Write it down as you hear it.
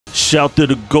Shout to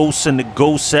the ghosts and the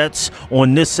ghostettes.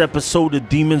 On this episode of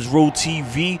Demons Row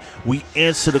TV, we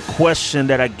answer the question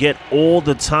that I get all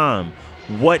the time.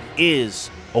 What is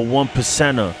a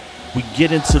 1%er? We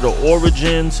get into the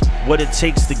origins, what it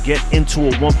takes to get into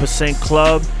a 1%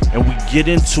 club, and we get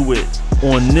into it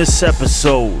on this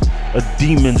episode of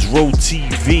Demons Row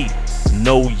TV.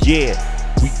 No, yeah,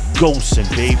 we ghosting,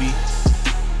 baby.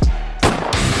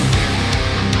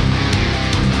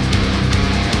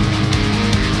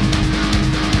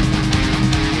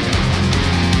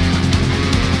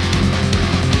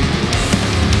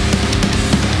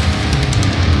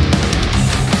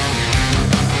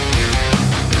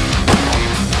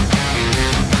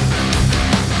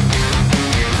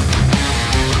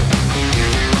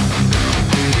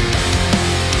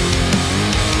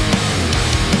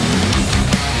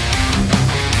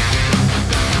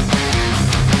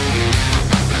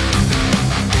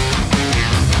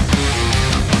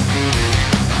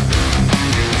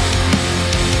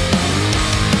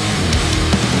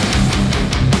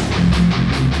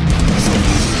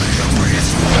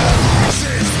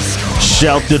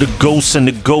 Shout to the ghosts and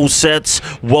the ghostettes.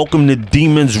 Welcome to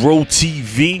Demons Row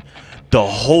TV, the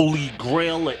holy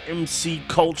grail of MC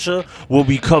culture, where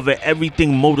we cover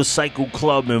everything motorcycle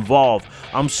club involved.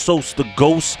 I'm Sos the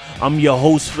Ghost. I'm your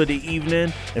host for the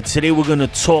evening, and today we're gonna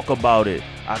talk about it.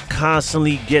 I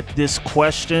constantly get this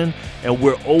question, and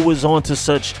we're always on to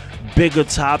such bigger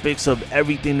topics of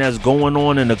everything that's going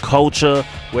on in the culture,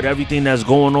 with everything that's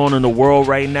going on in the world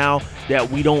right now, that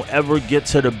we don't ever get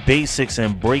to the basics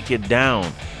and break it down.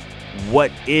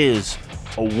 What is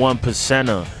a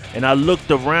 1%er? And I looked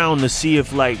around to see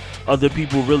if other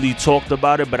people really talked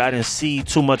about it, but I didn't see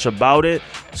too much about it.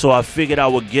 So I figured I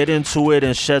would get into it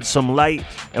and shed some light,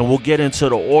 and we'll get into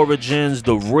the origins,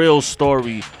 the real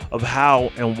story of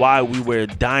how and why we wear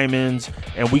diamonds,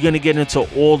 and we're gonna get into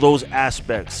all those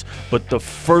aspects. But the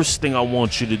first thing I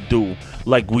want you to do,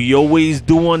 like we always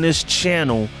do on this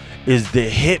channel, is to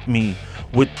hit me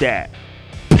with that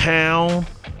pound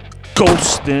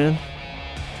ghosting,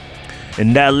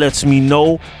 and that lets me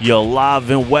know you're alive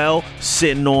and well,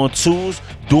 sitting on twos,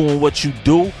 doing what you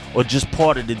do, or just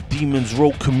part of the Demons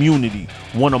Row community,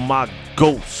 one of my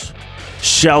ghosts.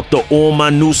 Shout to all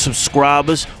my new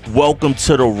subscribers, welcome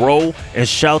to the row, and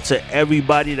shout to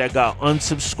everybody that got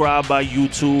unsubscribed by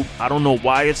YouTube. I don't know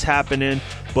why it's happening,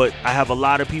 but I have a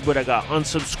lot of people that got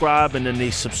unsubscribed and then they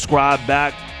subscribe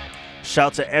back.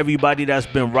 Shout to everybody that's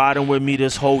been riding with me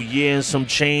this whole year and some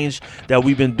change that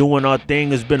we've been doing our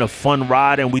thing. It's been a fun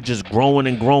ride, and we just growing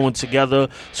and growing together.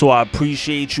 So I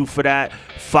appreciate you for that.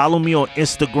 Follow me on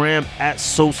Instagram at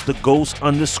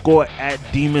 @SosTheGhost_ at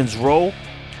Demons Row.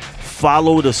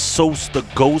 Follow the Sos the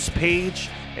Ghost page,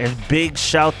 and big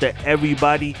shout to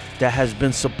everybody that has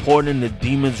been supporting the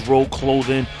Demons Row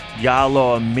clothing. Y'all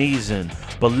are amazing.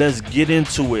 But let's get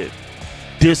into it.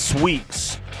 This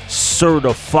week's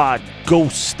certified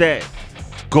ghostet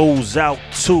goes out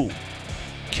to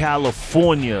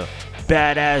California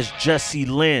badass Jessie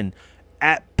Lynn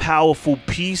at Powerful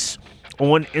Peace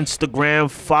on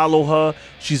Instagram. Follow her.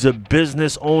 She's a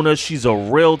business owner. She's a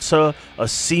realtor, a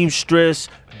seamstress,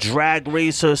 drag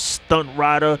racer, stunt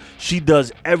rider. She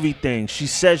does everything. She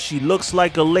says she looks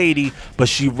like a lady, but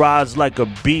she rides like a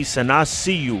beast. And I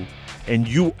see you, and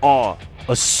you are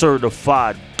a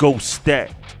certified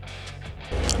ghostet.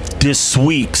 This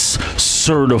week's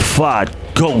certified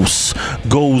ghost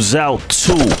goes out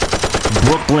to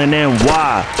Brooklyn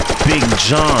NY, Big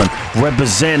John,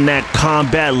 represent that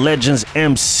Combat Legends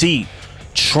MC,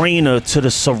 trainer to the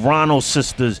Serrano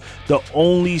sisters, the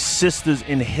only sisters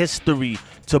in history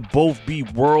to both be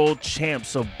world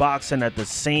champs of boxing at the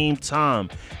same time.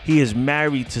 He is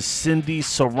married to Cindy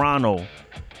Serrano.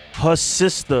 Her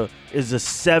sister is a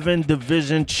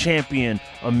 7-division champion,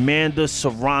 Amanda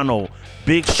Serrano.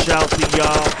 Big shout to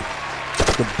y'all.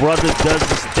 The brother does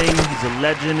his thing. He's a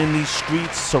legend in these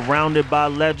streets, surrounded by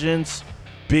legends.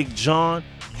 Big John,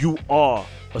 you are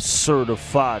a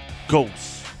certified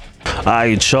ghost. All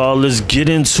right, y'all, let's get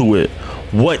into it.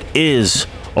 What is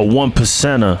a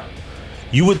 1%er?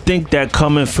 You would think that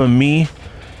coming from me,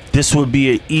 this would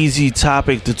be an easy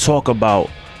topic to talk about.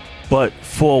 But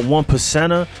for a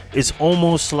 1%er, it's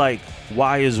almost like,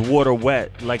 why is water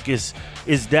wet? Like, it's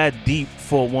that deep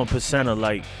for a 1%er.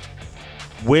 Like,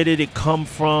 where did it come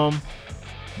from?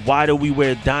 Why do we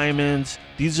wear diamonds?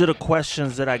 These are the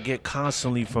questions that I get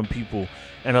constantly from people.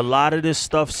 And a lot of this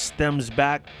stuff stems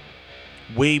back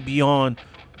way beyond,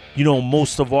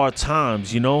 most of our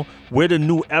times, We're the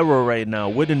new era right now.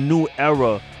 We're the new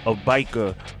era of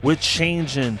biker. We're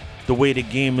changing the way the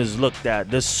game is looked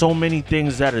at. There's so many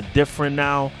things that are different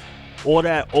now. all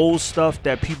that old stuff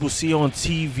that people see on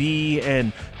TV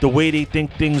and the way they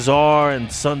think things are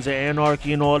and Sons of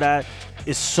Anarchy and all that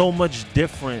is so much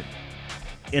different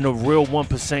in a real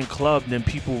 1% club than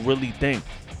people really think.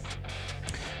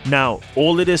 Now,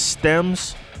 all of this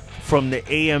stems from the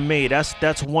AMA.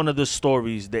 That's one of the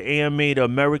stories. The AMA, the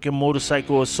American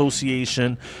Motorcycle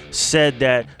Association, said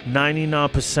that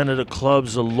 99% of the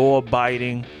clubs are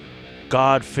law-abiding,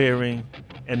 God-fearing,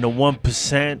 and the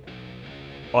 1%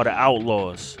 are the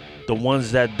outlaws, the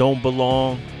ones that don't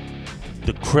belong,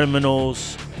 the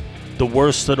criminals, the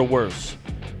worst of the worst.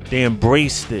 They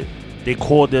embraced it. They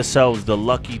called themselves the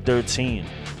Lucky 13.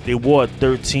 They wore a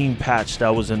 13 patch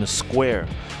that was in a square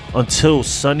until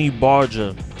Sonny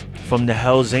Barger from the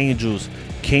Hells Angels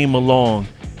came along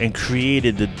and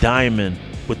created the diamond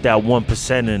with that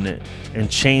 1% in it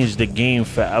and changed the game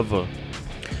forever.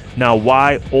 Now,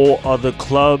 why all other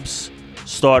clubs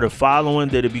started following?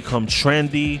 Did it become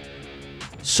trendy?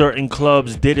 Certain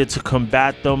clubs did it to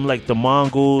combat them, like the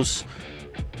Mongols.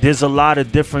 There's a lot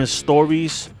of different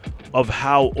stories of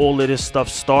how all of this stuff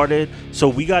started. So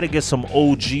we got to get some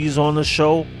OGs on the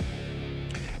show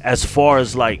as far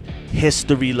as like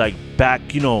history, like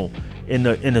back, you know, in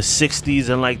the 60s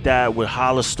and like that, with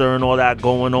Hollister and all that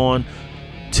going on.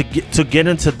 To get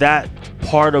into that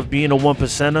part of being a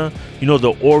 1%er, you know,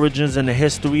 the origins and the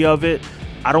history of it,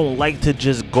 I don't like to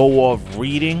just go off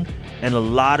reading, and a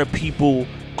lot of people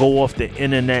go off the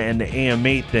internet and the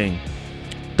AMA thing.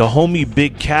 The homie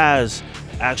Big Kaz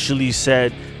actually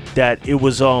said that it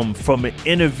was from an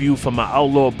interview from an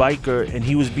outlaw biker, and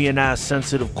he was being asked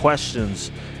sensitive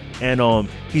questions, and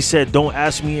he said, "Don't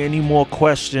ask me any more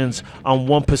questions. I'm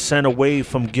 1% away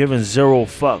from giving 0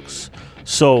 fucks."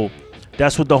 So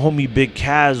that's what the homie Big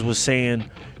Kaz was saying.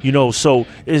 You know, so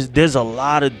there's a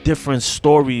lot of different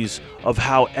stories of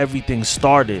how everything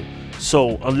started.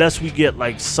 So unless we get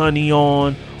like Sonny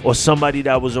on or somebody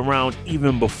that was around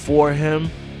even before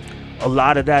him, a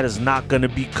lot of that is not going to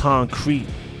be concrete.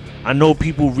 I know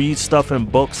people read stuff in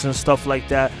books and stuff like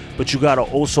that, but you got to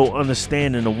also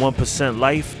understand in the 1%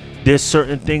 life, there's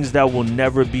certain things that will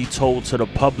never be told to the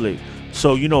public.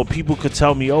 So, you know, people could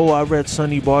tell me, oh, I read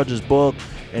Sonny Barger's book,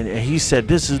 and he said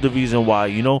this is the reason why.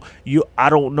 You know, I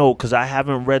don't know because I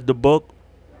haven't read the book,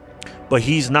 but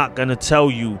he's not going to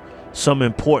tell you some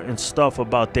important stuff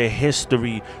about their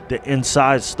history, the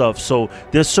inside stuff. So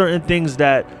there's certain things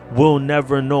that we'll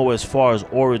never know as far as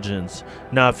origins.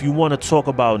 Now, if you want to talk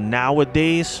about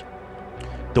nowadays,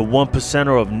 the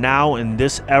 1%er of now in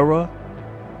this era,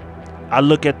 I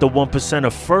look at the 1%er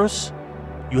first.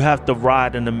 You have to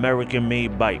ride an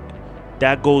American-made bike.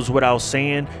 That goes without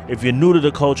saying. If you're new to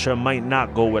the culture, it might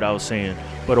not go without saying.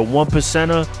 But a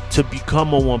 1%er, to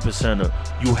become a 1%er,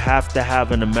 you have to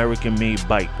have an American-made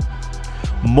bike.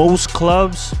 Most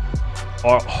clubs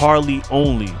are Harley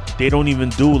only. They don't even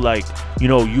do like, you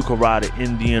know, you could ride an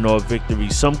Indian or a Victory.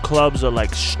 Some clubs are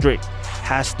like strict.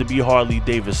 Has to be Harley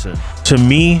Davidson. To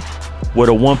me, what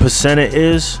a 1%er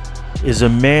is a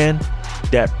man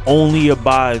that only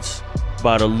abides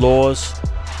by the laws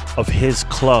of his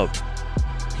club.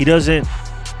 He doesn't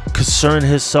concern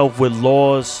himself with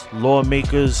laws,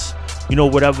 lawmakers, you know,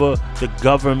 whatever the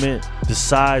government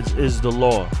decides is the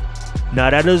law. Now,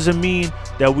 that doesn't mean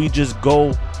that we just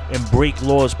go and break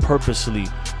laws purposely.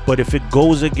 But if it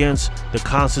goes against the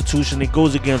Constitution, it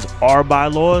goes against our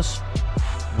bylaws,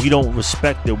 we don't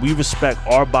respect it. We respect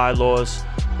our bylaws,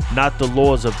 not the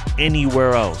laws of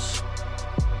anywhere else.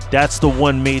 That's the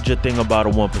one major thing about a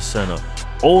 1%er.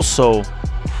 Also,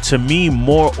 to me,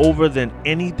 moreover than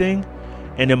anything,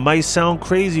 and it might sound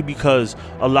crazy because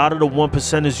a lot of the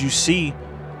 1%ers you see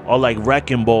are like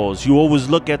wrecking balls. You always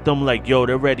look at them like, yo,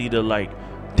 they're ready to like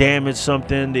damage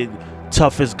something. They're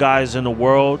toughest guys in the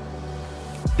world.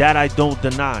 That I don't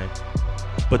deny.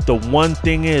 But the one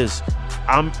thing is,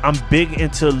 I'm big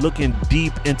into looking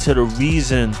deep into the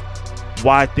reason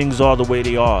why things are the way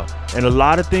they are. And a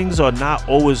lot of things are not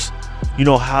always, you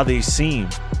know, how they seem.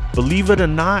 Believe it or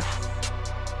not,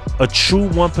 a true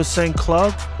 1%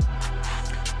 club,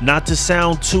 not to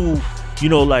sound too, you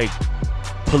know, like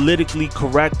politically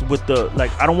correct with the,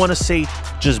 like, I don't want to say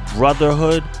just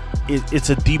brotherhood. It's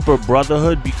a deeper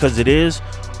brotherhood because it is.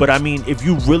 But I mean, if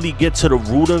you really get to the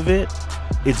root of it,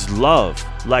 it's love.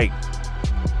 Like,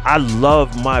 I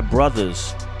love my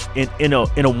brothers in a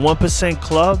 1%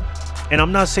 club. And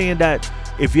I'm not saying that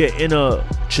if you're in a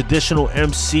traditional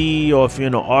MC or if you're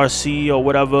in an RC or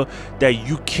whatever, that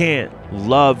you can't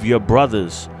love your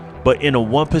brothers. But in a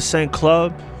 1%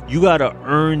 club, you gotta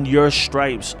earn your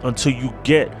stripes until you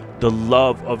get the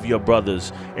love of your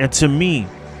brothers. And to me,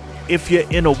 if you're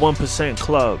in a 1%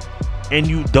 club and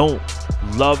you don't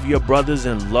love your brothers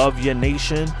and love your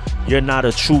nation, you're not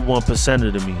a true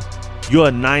 1%er to me. You're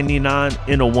a 99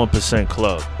 in a 1%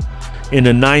 club. In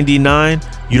a 99,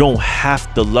 you don't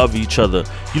have to love each other.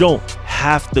 You don't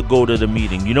have to go to the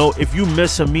meeting. You know, if you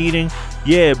miss a meeting,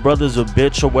 yeah, brother's a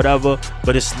bitch or whatever,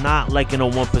 but it's not like in a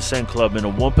 1% club. In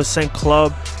a 1%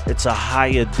 club, it's a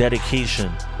higher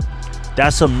dedication.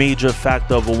 That's a major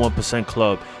factor of a 1%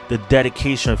 club, the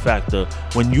dedication factor.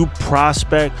 When you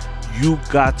prospect, you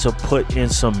got to put in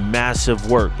some massive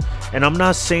work. And I'm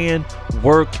not saying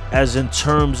work as in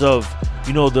terms of,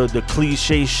 you know, the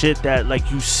cliche shit that like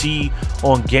you see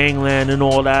on Gangland and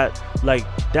all that. Like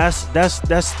that's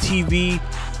TV,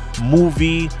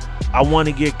 movie, I want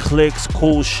to get clicks,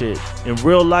 cool shit. In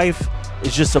real life,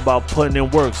 it's just about putting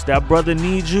in works. That brother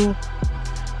needs you,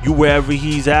 you wherever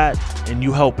he's at, and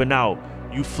you helping out.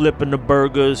 You flipping the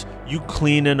burgers, you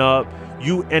cleaning up,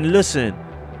 and listen,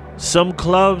 some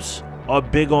clubs are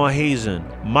big on hazing.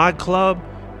 My club,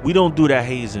 we don't do that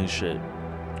hazing shit.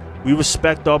 We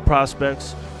respect our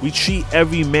prospects. We treat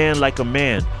every man like a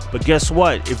man. But guess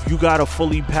what? If you got a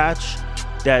fully patch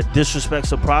that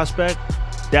disrespects a prospect,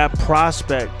 that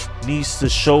prospect needs to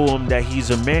show him that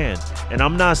he's a man. And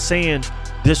I'm not saying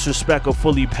disrespect a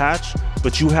fully patch,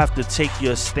 but you have to take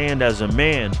your stand as a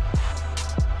man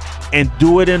and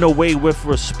do it in a way with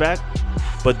respect,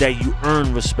 but that you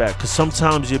earn respect. Because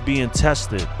sometimes you're being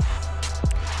tested.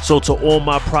 So to all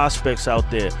my prospects out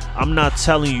there, I'm not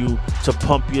telling you to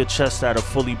pump your chest at a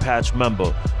fully patched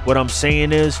member. What I'm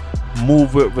saying is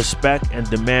move with respect and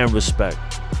demand respect.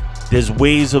 There's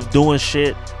ways of doing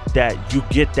shit that you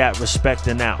get that respect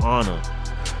and that honor.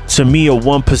 To me, a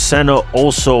 1%er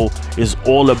also is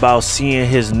all about seeing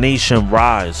his nation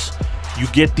rise. You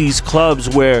get these clubs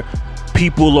where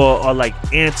people are like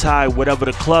anti whatever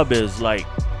the club is. Like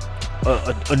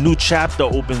a new chapter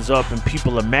opens up and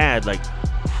people are mad like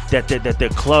that their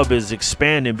club is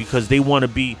expanding because they want to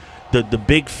be the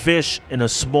big fish in a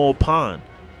small pond.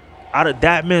 Out of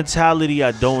that mentality,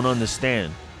 I don't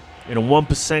understand. In a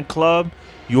 1% club,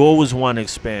 you always want to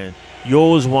expand. You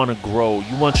always want to grow.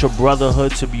 You want your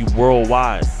brotherhood to be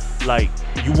worldwide. Like,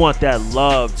 you want that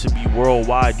love to be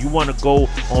worldwide. You want to go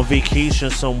on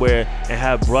vacation somewhere and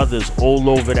have brothers all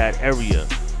over that area.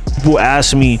 People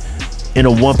ask me, in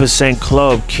a 1%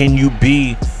 club, can you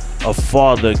be a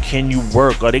father? Can you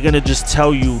work? Are they gonna just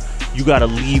tell you you gotta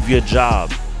leave your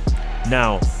job?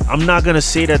 Now, I'm not gonna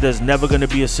say that there's never gonna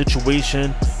be a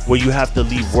situation where you have to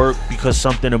leave work because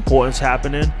something important's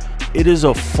happening. It is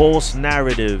a false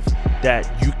narrative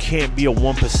that you can't be a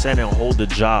 1% and hold a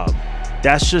job.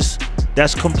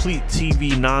 That's complete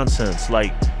TV nonsense.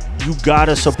 Like, you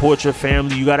gotta support your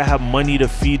family. You gotta have money to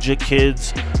feed your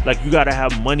kids. Like, you gotta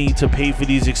have money to pay for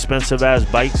these expensive ass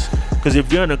bikes. Because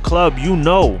if you're in a club, you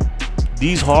know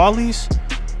these Harleys,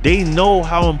 they know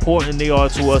how important they are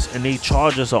to us, and they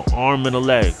charge us an arm and a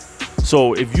leg.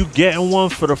 So if you getting one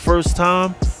for the first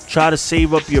time, try to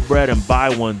save up your bread and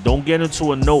buy one. Don't get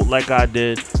into a note like I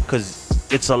did, because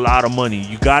it's a lot of money.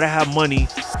 You gotta have money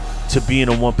to be in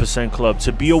a 1% club.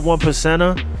 To be a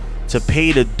 1%er, to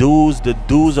pay the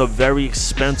dues are very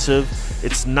expensive.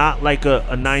 It's not like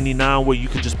a 99 where you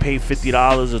could just pay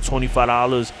 $50 or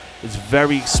 $25. It's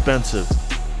very expensive.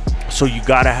 So you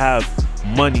gotta have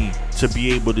money to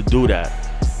be able to do that.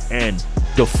 And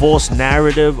the false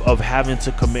narrative of having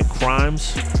to commit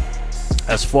crimes,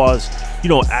 as far as, you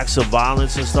know, acts of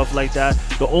violence and stuff like that,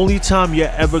 the only time you're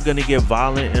ever gonna get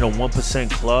violent in a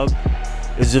 1% club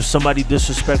is if somebody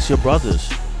disrespects your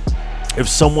brothers, if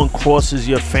someone crosses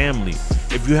your family,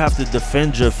 if you have to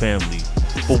defend your family.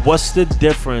 But what's the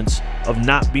difference of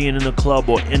not being in a club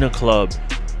or in a club?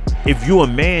 If you're a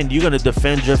man, you're gonna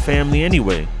defend your family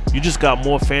anyway. You just got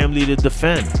more family to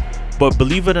defend. But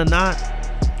believe it or not,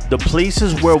 the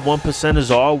places where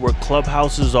 1%ers are, where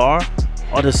clubhouses are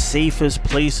the safest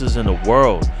places in the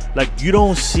world. Like, you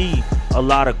don't see a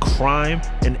lot of crime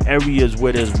in areas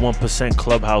where there's 1%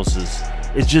 clubhouses.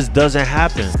 It just doesn't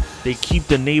happen. They keep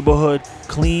the neighborhood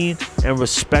clean and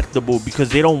respectable because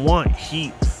they don't want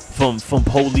heat from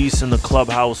police in the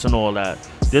clubhouse and all that.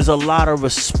 There's a lot of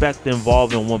respect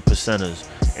involved in 1%ers.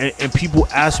 And people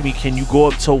ask me, can you go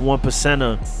up to a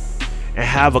 1%er and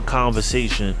have a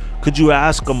conversation? Could you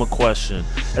ask them a question?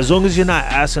 As long as you're not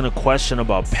asking a question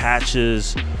about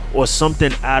patches or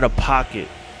something out of pocket,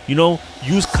 you know,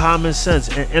 use common sense.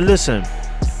 And listen,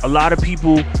 a lot of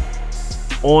people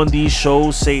on these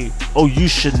shows say, oh, you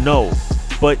should know.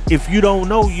 But if you don't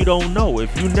know, you don't know.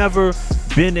 If you never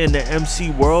been in the MC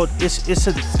world, it's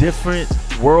a different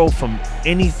world from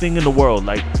anything in the world.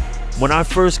 Like, when I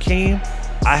first came,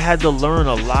 I had to learn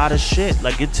a lot of shit.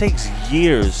 Like, it takes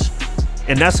years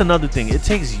And that's another thing. It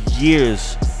takes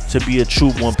years to be a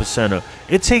true 1%er.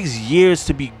 It takes years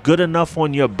to be good enough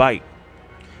on your bike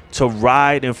to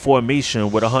ride in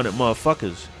formation with 100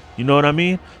 motherfuckers. You know what I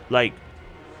mean? Like,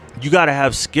 you gotta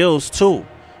have skills too.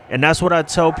 And that's what I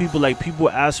tell people. Like, people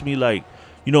ask me, like,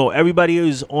 you know, everybody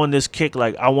is on this kick,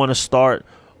 like, I want to start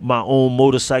my own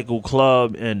motorcycle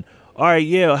club. And all right,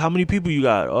 yeah, how many people you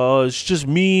got? It's just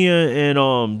me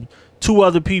and 2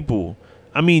 other people.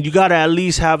 I mean, you gotta at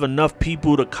least have enough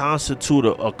people to constitute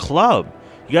a club.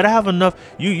 You gotta have enough.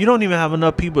 You don't even have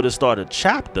enough people to start a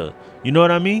chapter. You know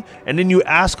what I mean? And then you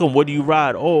ask them, what do you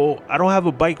ride? Oh, I don't have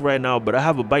a bike right now, but I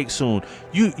have a bike soon.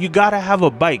 You gotta have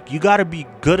a bike. You gotta be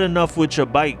good enough with your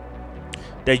bike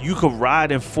that you could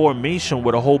ride in formation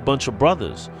with a whole bunch of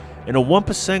brothers. In a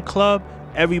 1% club,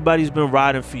 everybody's been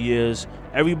riding for years.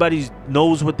 Everybody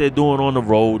knows what they're doing on the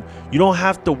road. You don't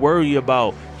have to worry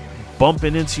about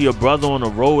bumping into your brother on the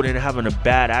road and having a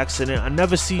bad accident. I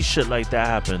never see shit like that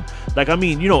happen. Like, I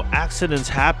mean, you know, accidents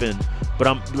happen, but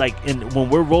I'm like, when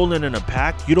we're rolling in a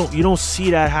pack, you don't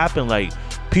see that happen. Like,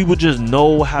 people just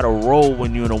know how to roll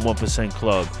when you're in a 1%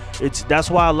 club. That's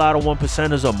why a lot of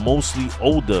 1%ers are mostly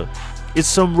older. It's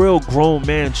some real grown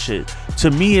man shit.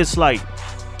 To me, it's like,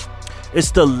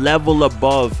 it's the level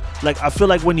above. Like, I feel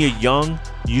like when you're young,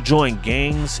 you join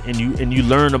gangs and you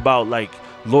learn about like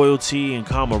loyalty and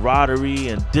camaraderie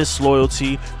and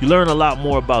disloyalty. You learn a lot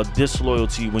more about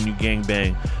disloyalty when you gang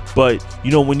bang. But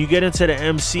you know, when you get into the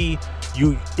MC,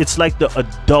 it's like the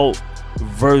adult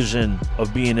version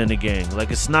of being in a gang.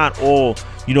 Like, it's not all,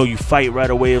 you know, you fight right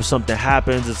away if something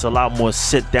happens. It's a lot more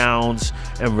sit downs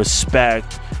and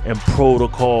respect and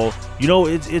protocol. You know,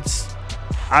 it's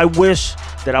I wish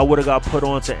that I would have got put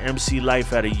on to MC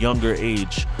life at a younger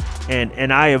age.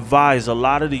 And I advise a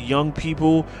lot of the young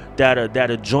people that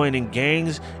are joining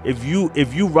gangs, if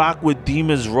you rock with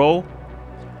Demons Row,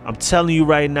 I'm telling you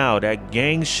right now, that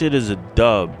gang shit is a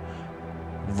dub.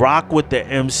 Rock with the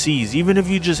MCs, even if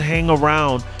you just hang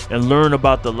around and learn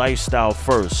about the lifestyle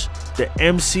first. The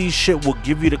MC shit will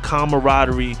give you the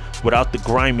camaraderie without the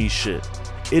grimy shit.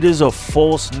 It is a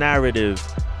false narrative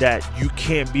that you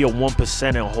can't be a 1%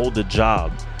 and hold a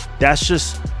job.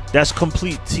 That's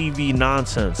complete TV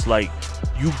nonsense. Like,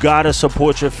 you gotta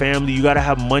support your family. You gotta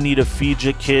have money to feed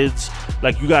your kids.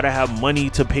 Like, you gotta have money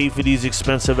to pay for these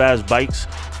expensive ass bikes.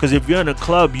 Because if you're in a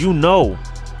club, you know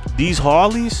these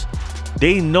Harleys,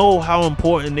 they know how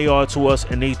important they are to us,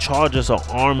 and they charge us an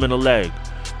arm and a leg.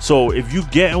 So if you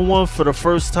getting one for the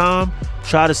first time,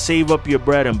 try to save up your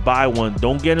bread and buy one.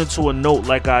 Don't get into a note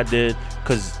like I did,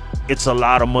 because it's a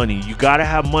lot of money. You gotta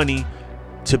have money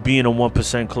to be in a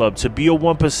 1% club. To be a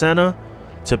 1%er,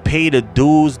 to pay the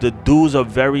dues are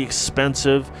very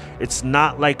expensive. It's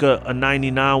not like a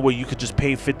 99 where you could just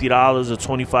pay $50 or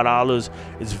 $25.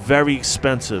 It's very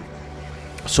expensive.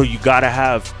 So you gotta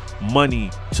have money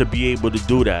to be able to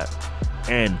do that.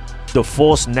 And the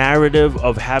false narrative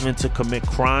of having to commit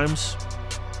crimes,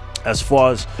 as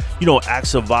far as, you know,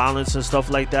 acts of violence and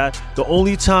stuff like that, the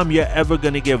only time you're ever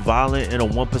gonna get violent in a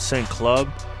 1% club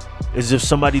is if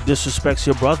somebody disrespects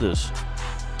your brothers,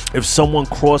 if someone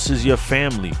crosses your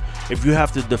family, if you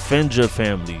have to defend your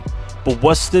family. But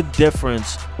what's the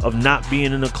difference of not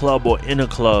being in a club or in a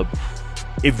club?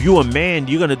 If you're a man,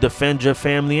 you're gonna defend your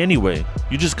family anyway.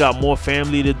 You just got more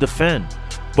family to defend.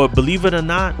 But believe it or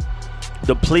not,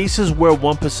 the places where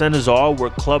 1%ers are, where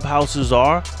clubhouses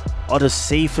are the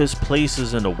safest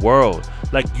places in the world.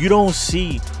 Like, you don't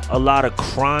see a lot of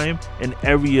crime in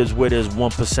areas where there's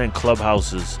 1%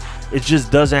 clubhouses. It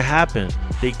just doesn't happen.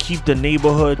 They keep the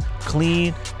neighborhood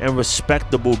clean and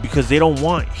respectable because they don't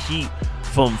want heat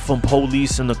from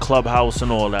police in the clubhouse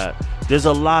and all that. There's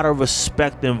a lot of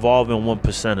respect involved in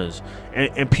 1%ers.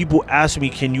 And people ask me,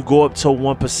 can you go up to a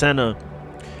 1%er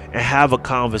and have a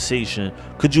conversation?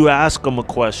 Could you ask them a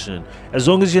question? As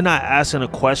long as you're not asking a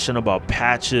question about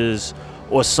patches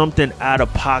or something out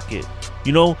of pocket,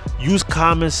 you know, use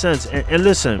common sense. And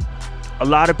listen, a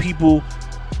lot of people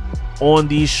on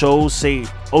these shows say,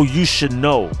 oh, you should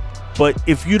know. But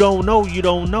if you don't know, you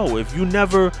don't know. If you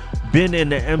never been in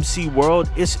the MC world,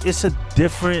 it's a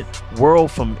different world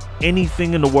from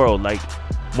anything in the world. Like,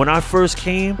 when I first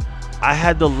came, I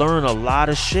had to learn a lot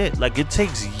of shit. Like, it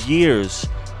takes years.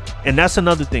 And that's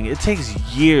another thing. It takes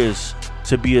years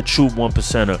to be a true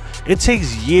 1%er. It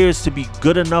takes years to be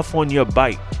good enough on your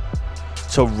bike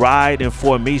to ride in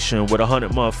formation with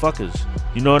 100 motherfuckers.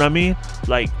 You know what I mean?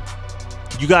 Like,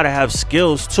 you gotta have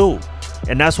skills too.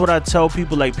 And that's what I tell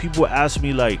people. Like, people ask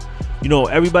me, like, you know,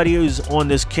 everybody is on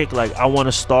this kick, like, I want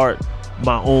to start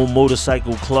my own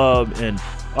motorcycle club. And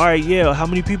all right, yeah, how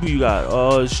many people you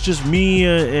got? It's just me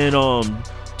and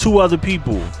 2 other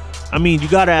people. I mean, you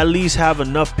gotta at least have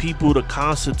enough people to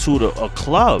constitute a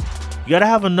club. You gotta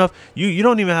have enough. You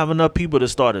don't even have enough people to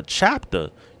start a chapter.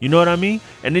 You know what I mean?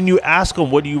 And then you ask them,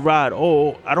 what do you ride?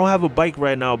 Oh, I don't have a bike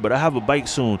right now, but I have a bike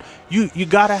soon. You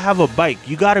gotta have a bike.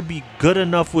 You gotta be good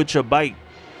enough with your bike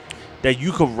that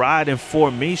you could ride in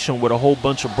formation with a whole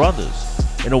bunch of brothers.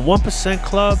 In a 1%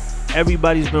 club,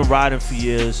 everybody's been riding for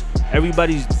years.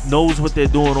 Everybody knows what they're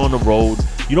doing on the road.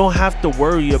 You don't have to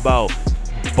worry about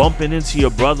bumping into your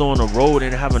brother on the road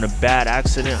and having a bad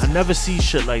accident. I never see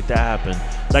shit like that happen.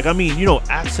 Like, I mean, you know,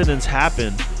 accidents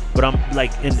happen, but I'm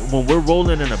like, when we're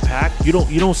rolling in a pack, you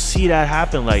don't see that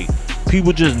happen. Like,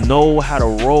 people just know how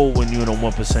to roll when you're in a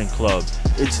 1% club.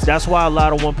 That's why a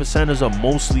lot of 1%ers are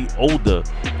mostly older.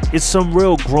 It's some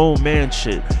real grown man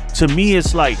shit. To me,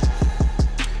 it's like,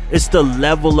 it's the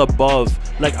level above.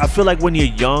 Like, I feel like when you're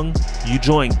young, you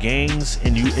join gangs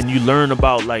and you learn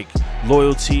about like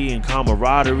loyalty and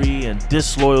camaraderie and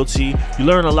disloyalty. You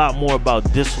learn a lot more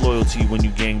about disloyalty when you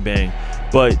gang bang.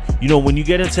 But you know, when you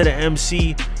get into the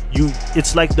MC,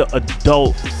 it's like the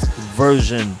adult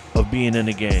version of being in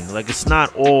a gang. Like, it's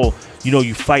not all, you know,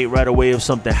 you fight right away if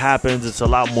something happens. It's a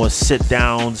lot more sit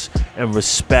downs and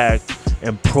respect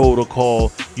and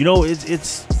protocol. You know,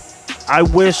 it's I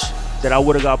wish that I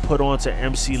would have got put onto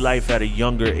MC life at a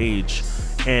younger age.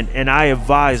 And I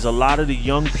advise a lot of the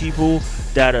young people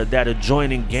that are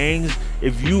joining gangs,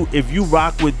 if you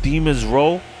rock with Demons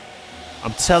Row,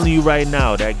 I'm telling you right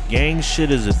now, that gang shit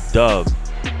is a dub.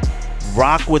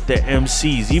 Rock with the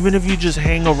MCs, even if you just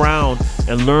hang around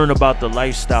and learn about the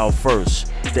lifestyle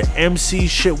first. The MC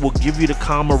shit will give you the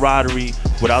camaraderie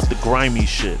without the grimy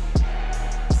shit.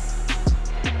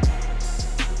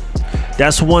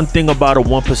 That's one thing about a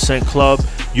 1% club.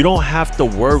 You don't have to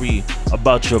worry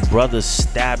about your brothers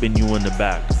stabbing you in the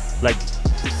back. Like,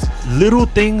 little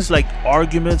things like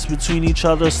arguments between each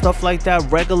other, stuff like that,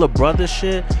 regular brother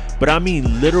shit. But I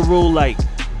mean literal like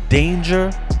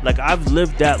danger. Like, I've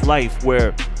lived that life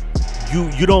where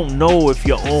you don't know if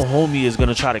your own homie is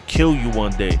gonna try to kill you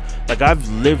one day. Like, I've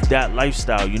lived that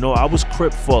lifestyle. You know, I was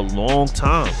Crip for a long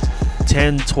time,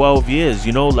 10, 12 years,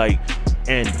 you know, like,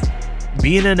 and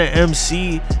being in an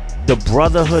MC, the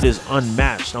brotherhood is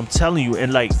unmatched. I'm telling you.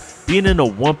 And like, being in a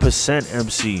 1%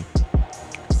 MC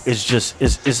is just,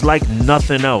 it's like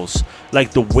nothing else.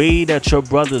 Like, the way that your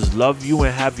brothers love you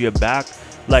and have your back,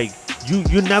 like,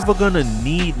 you're never gonna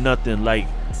need nothing. Like,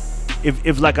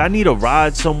 if like I need a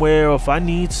ride somewhere, or if I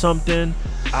need something,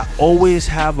 I always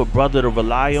have a brother to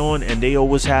rely on, and they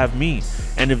always have me.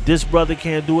 And if this brother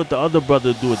can't do it, the other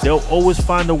brother do it. They'll always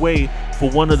find a way for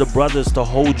one of the brothers to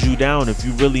hold you down if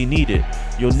you really need it.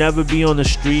 You'll never be on the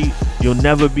street. You'll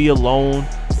never be alone.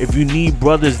 If you need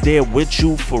brothers there with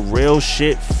you for real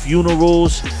shit,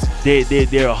 funerals,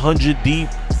 they're 100 deep,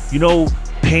 you know,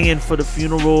 paying for the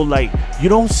funeral. Like, you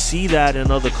don't see that in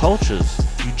other cultures.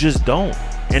 You just don't.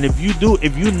 And if you do,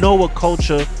 if you know a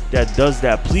culture that does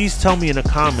that, please tell me in the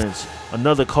comments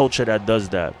another culture that does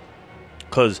that.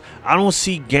 Because I don't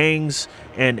see gangs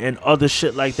and other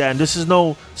shit like that. And this is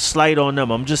no slight on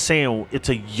them. I'm just saying it's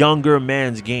a younger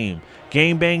man's game.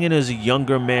 Gang banging is a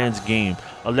younger man's game.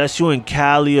 Unless you're in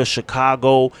Cali or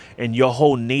Chicago and your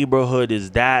whole neighborhood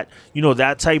is that, you know,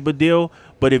 that type of deal.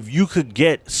 But if you could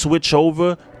switch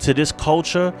over to this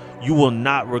culture, you will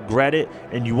not regret it,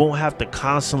 and you won't have to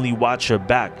constantly watch your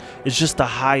back. It's just a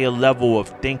higher level of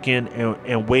thinking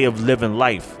and way of living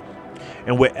life.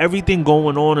 And with everything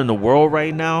going on in the world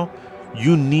right now,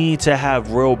 you need to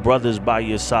have real brothers by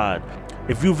your side.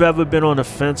 If you've ever been on the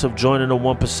fence of joining a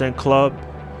 1% club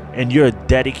and you're a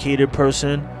dedicated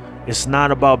person, it's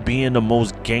not about being the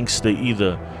most gangster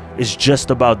either. It's just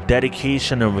about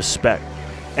dedication and respect.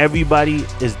 Everybody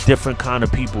is different kind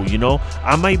of people, you know.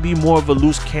 I might be more of a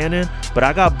loose cannon, but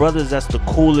I got brothers that's the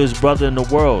coolest brother in the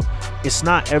world. It's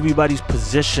not everybody's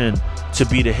position to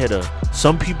be the hitter.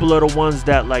 Some people are the ones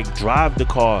that like drive the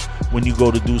car when you go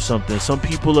to do something. Some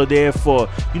people are there for,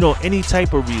 you know, any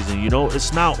type of reason, you know.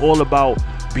 It's not all about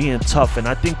being tough. And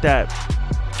I think that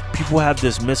people have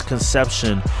this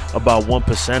misconception about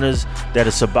 1%ers that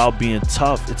it's about being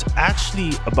tough. It's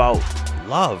actually about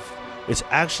love. It's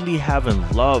actually having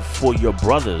love for your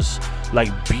brothers, like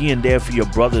being there for your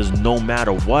brothers no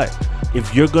matter what.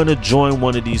 If you're gonna join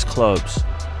one of these clubs,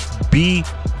 be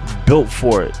built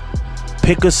for it.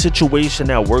 Pick a situation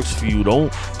that works for you.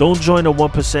 Don't join a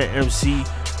 1% MC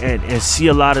and see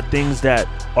a lot of things that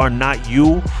are not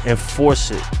you and force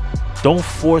it. Don't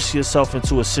force yourself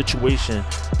into a situation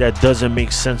that doesn't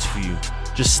make sense for you.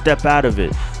 Just step out of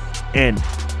it, and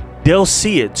they'll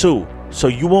see it too. So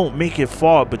you won't make it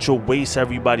far, but you'll waste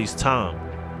everybody's time.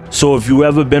 So if you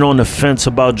ever been on the fence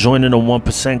about joining a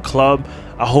 1% club,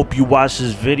 I hope you watch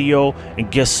this video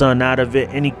and get something out of it.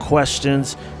 Any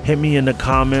questions, hit me in the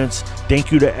comments.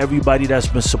 Thank you to everybody that's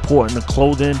been supporting the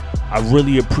clothing. I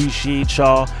really appreciate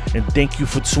y'all. And thank you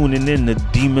for tuning in to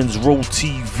Demons Row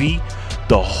TV,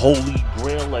 the holy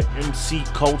grail of MC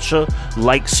culture.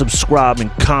 Like, subscribe,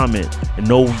 and comment.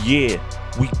 And oh yeah,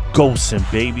 we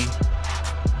ghosting, baby.